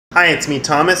Hi, it's me,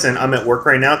 Thomas, and I'm at work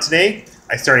right now today.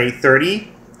 I start at 8:30.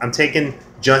 I'm taking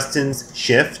Justin's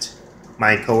shift,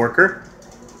 my coworker.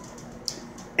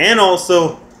 And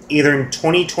also, either in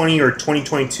 2020 or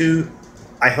 2022,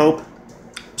 I hope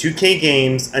 2K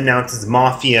Games announces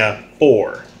Mafia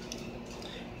 4.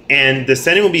 And the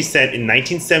setting will be set in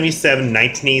 1977,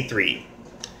 1983.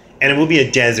 And it will be a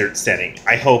desert setting.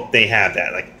 I hope they have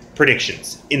that, like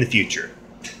predictions in the future.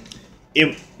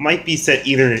 It might be set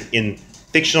either in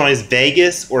fictionalized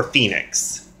Vegas or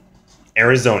Phoenix,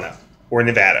 Arizona, or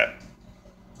Nevada.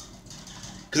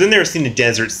 Because I've never seen a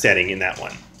desert setting in that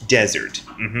one. Desert.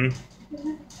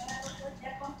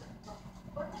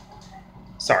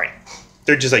 Sorry.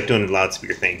 They're just like doing the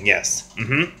loudspeaker thing. Yes.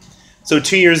 So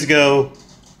 2 years ago,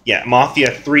 yeah,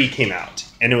 Mafia 3 came out.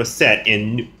 And it was set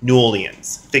in New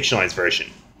Orleans, fictionalized version,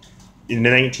 in the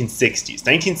 1960s.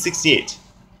 1968.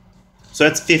 So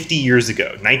that's 50 years ago.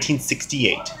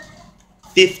 1968.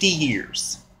 50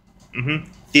 years.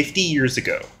 50 years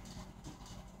ago.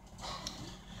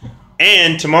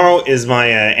 And tomorrow is my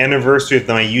anniversary of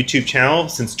my YouTube channel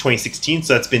since 2016,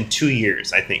 so that's been 2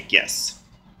 years, I think, yes.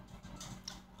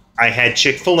 I had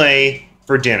Chick-fil-A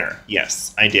for dinner.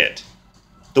 Yes, I did.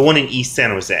 The one in East San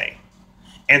Jose.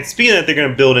 And speaking of that, they're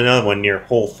going to build another one near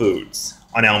Whole Foods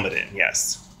on Almaden,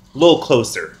 yes. A little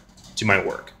closer to my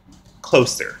work.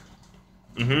 Closer.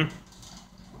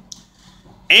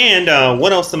 And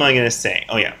what else am I going to say?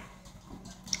 Oh, yeah.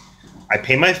 I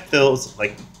pay my bills,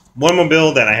 like one more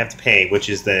bill that I have to pay, which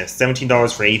is the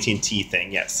 $17 for AT&T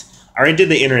thing, yes. I already did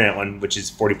the internet one, which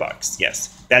is $40,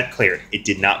 yes. That cleared. It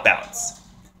did not bounce.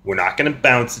 We're not going to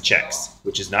bounce the checks,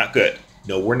 which is not good.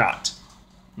 No, we're not.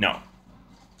 No.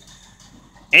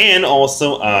 And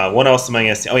also, what else am I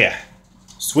going to say? Oh, yeah.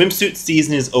 Swimsuit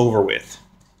season is over with.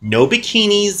 No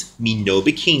bikinis mean no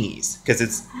bikinis, because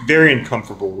it's very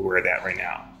uncomfortable to wear that right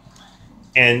now.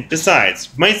 And besides,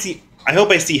 I hope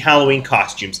I see Halloween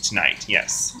costumes tonight,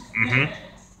 yes.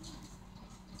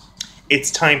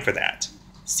 It's time for that.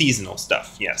 Seasonal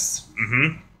stuff, yes.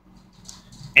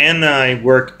 And I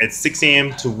work at 6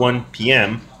 a.m. to 1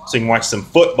 p.m., so you can watch some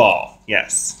football,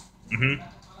 yes.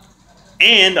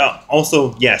 And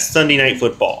also, yes, Sunday night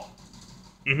football.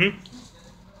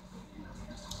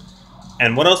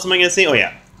 And what else am I going to say? Oh,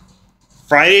 yeah.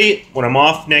 Friday, when I'm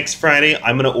off next Friday,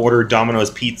 I'm going to order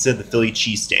Domino's Pizza, the Philly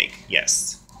cheesesteak.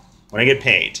 Yes. When I get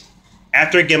paid.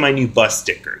 After I get my new bus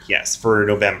sticker. Yes, for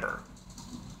November.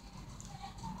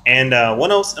 And what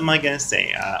else am I going to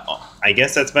say? I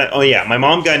guess that's about... Oh, yeah. My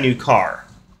mom got a new car.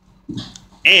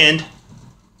 And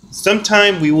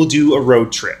sometime we will do a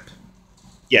road trip.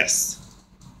 Yes.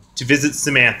 To visit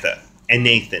Samantha and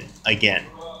Nathan again.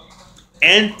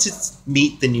 And to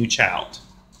meet the new child.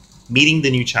 Meeting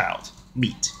the new child.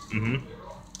 Meet.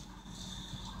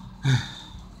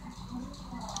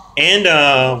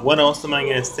 And what else am I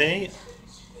going to say?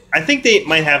 I think they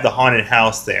might have the haunted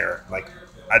house there, like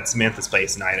at Samantha's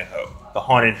place in Idaho. The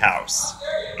haunted house.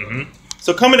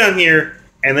 So comment down here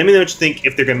and let me know what you think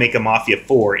if they're going to make a Mafia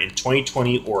 4 in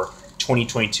 2020 or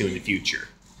 2022 in the future.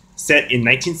 Set in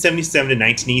 1977 to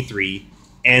 1983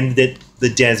 and the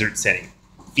desert setting.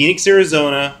 Phoenix,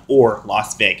 Arizona, or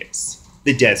Las Vegas.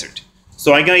 The desert.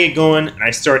 So I gotta get going, and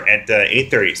I start at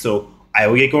 8:30. So I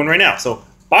will get going right now. So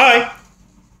bye!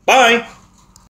 Bye!